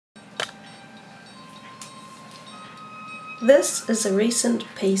This is a recent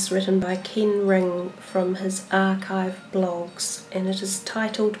piece written by Ken Ring from his archive blogs, and it is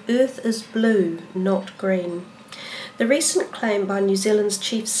titled "Earth is Blue, Not Green." The recent claim by New Zealand's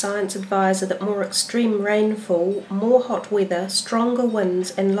Chief Science Advisor that more extreme rainfall, more hot weather, stronger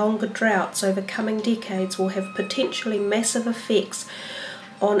winds and longer droughts over coming decades will have potentially massive effects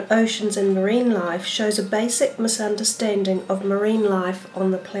on oceans and marine life shows a basic misunderstanding of marine life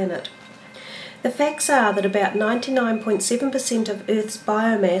on the planet. The facts are that about 99.7% of Earth's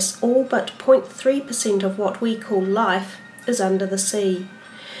biomass, all but 0.3% of what we call life, is under the sea.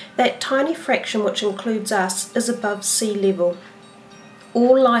 That tiny fraction, which includes us, is above sea level.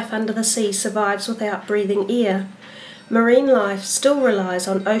 All life under the sea survives without breathing air. Marine life still relies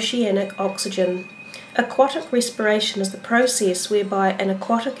on oceanic oxygen. Aquatic respiration is the process whereby an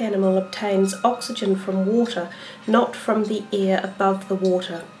aquatic animal obtains oxygen from water, not from the air above the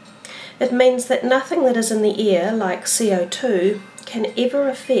water. It means that nothing that is in the air, like CO2, can ever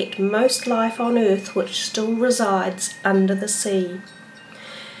affect most life on Earth which still resides under the sea.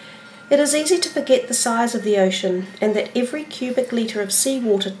 It is easy to forget the size of the ocean and that every cubic litre of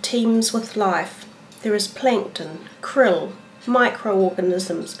seawater teems with life. There is plankton, krill,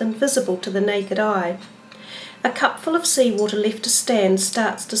 microorganisms invisible to the naked eye. A cupful of seawater left to stand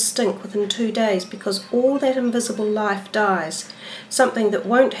starts to stink within 2 days because all that invisible life dies, something that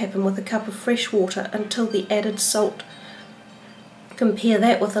won't happen with a cup of fresh water until the added salt. Compare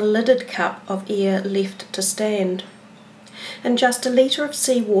that with a lidded cup of air left to stand. In just a litre of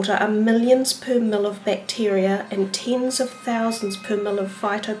seawater are millions per mil of bacteria and tens of thousands per mil of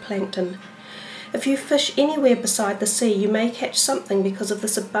phytoplankton. If you fish anywhere beside the sea, you may catch something because of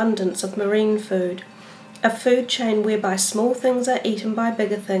this abundance of marine food. A food chain whereby small things are eaten by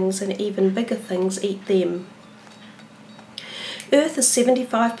bigger things and even bigger things eat them. Earth is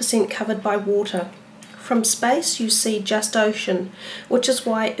 75% covered by water. From space you see just ocean, which is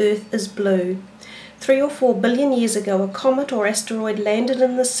why Earth is blue. 3 or 4 billion years ago a comet or asteroid landed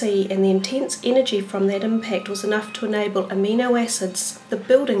in the sea, and the intense energy from that impact was enough to enable amino acids, the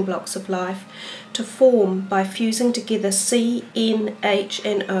building blocks of life, to form by fusing together C, N, H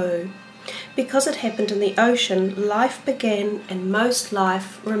and O. Because it happened in the ocean, life began and most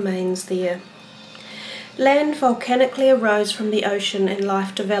life remains there. Land volcanically arose from the ocean and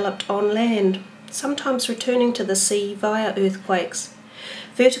life developed on land, sometimes returning to the sea via earthquakes.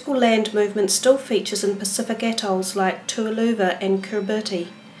 Vertical land movement still features in Pacific atolls like Tualuva and Kiribati.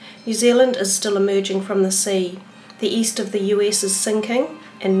 New Zealand is still emerging from the sea. The east of the US is sinking,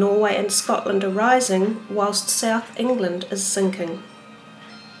 and Norway and Scotland are rising, whilst South England is sinking.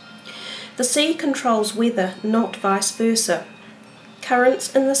 The sea controls weather, not vice versa.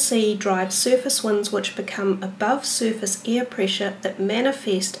 Currents in the sea drive surface winds which become above surface air pressure that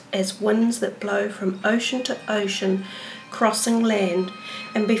manifest as winds that blow from ocean to ocean, crossing land,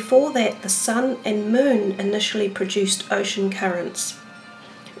 and before that the sun and moon initially produced ocean currents.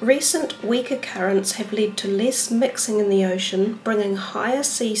 Recent weaker currents have led to less mixing in the ocean, bringing higher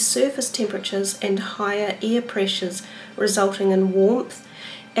sea surface temperatures and higher air pressures, resulting in warmth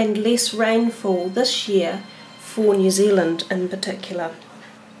and less rainfall this year for New Zealand in particular.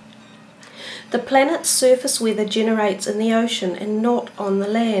 The planet's surface weather generates in the ocean and not on the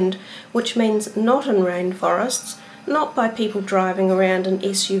land, which means not in rainforests, not by people driving around in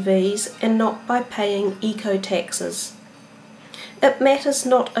SUVs, and not by paying eco-taxes. It matters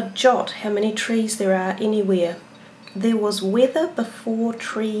not a jot how many trees there are anywhere. There was weather before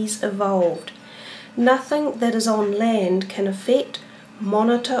trees evolved. Nothing that is on land can affect,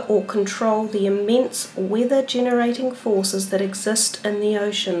 monitor or control the immense weather-generating forces that exist in the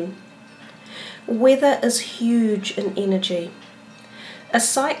ocean. Weather is huge in energy. A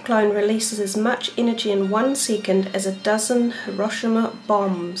cyclone releases as much energy in 1 second as a dozen Hiroshima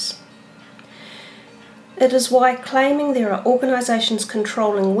bombs. It is why claiming there are organisations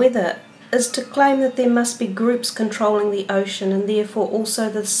controlling weather is to claim that there must be groups controlling the ocean and therefore also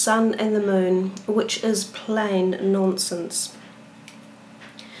the sun and the moon, which is plain nonsense.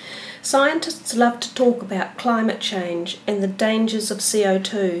 Scientists love to talk about climate change and the dangers of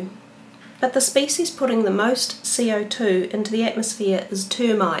CO2, but the species putting the most CO2 into the atmosphere is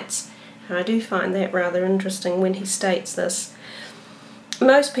termites, and I do find that rather interesting when he states this.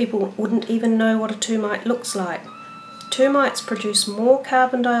 Most people wouldn't even know what a termite looks like. Termites produce more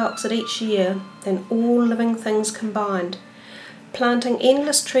carbon dioxide each year than all living things combined. Planting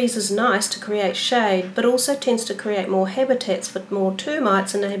endless trees is nice to create shade, but also tends to create more habitats for more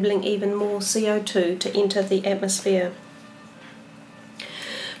termites, enabling even more CO2 to enter the atmosphere.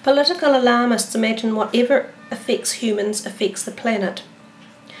 Political alarmists imagine whatever affects humans affects the planet.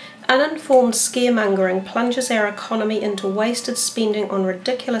 Uninformed scaremongering plunges our economy into wasted spending on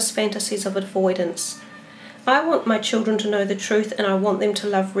ridiculous fantasies of avoidance. I want my children to know the truth, and I want them to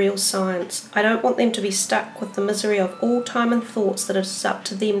love real science. I don't want them to be stuck with the misery of all time and thoughts that it is up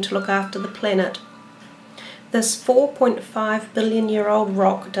to them to look after the planet. This 4.5 billion year old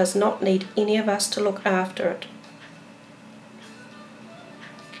rock does not need any of us to look after it.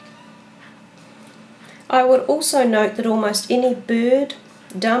 I would also note that almost any bird,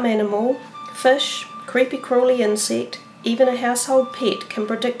 dumb animal, fish, creepy crawly insect, even a household pet can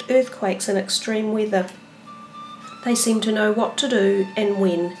predict earthquakes in extreme weather. They seem to know what to do and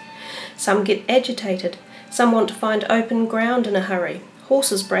when. Some get agitated, some want to find open ground in a hurry.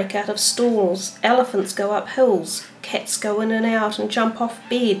 Horses break out of stalls, elephants go up hills, cats go in and out and jump off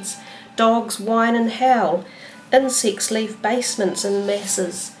beds, dogs whine and howl, insects leave basements in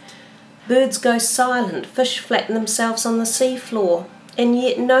masses. Birds go silent, fish flatten themselves on the seafloor, and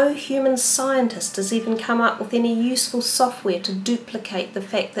yet no human scientist has even come up with any useful software to duplicate the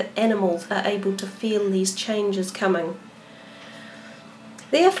fact that animals are able to feel these changes coming.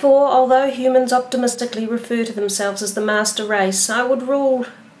 Therefore, although humans optimistically refer to themselves as the master race, I would rule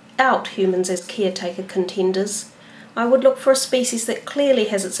out humans as caretaker contenders. I would look for a species that clearly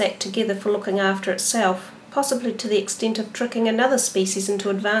has its act together for looking after itself, possibly to the extent of tricking another species into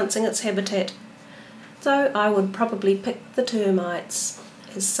advancing its habitat. So I would probably pick the termites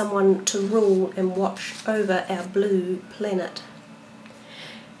as someone to rule and watch over our blue planet.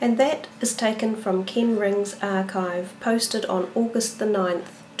 And that is taken from Ken Ring's archive, posted on August the 9th,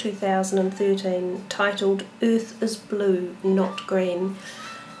 2013, titled Earth is Blue, Not Green.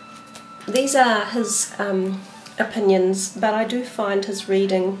 These are his opinions, but I do find his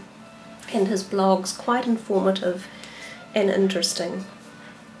reading and his blogs quite informative and interesting.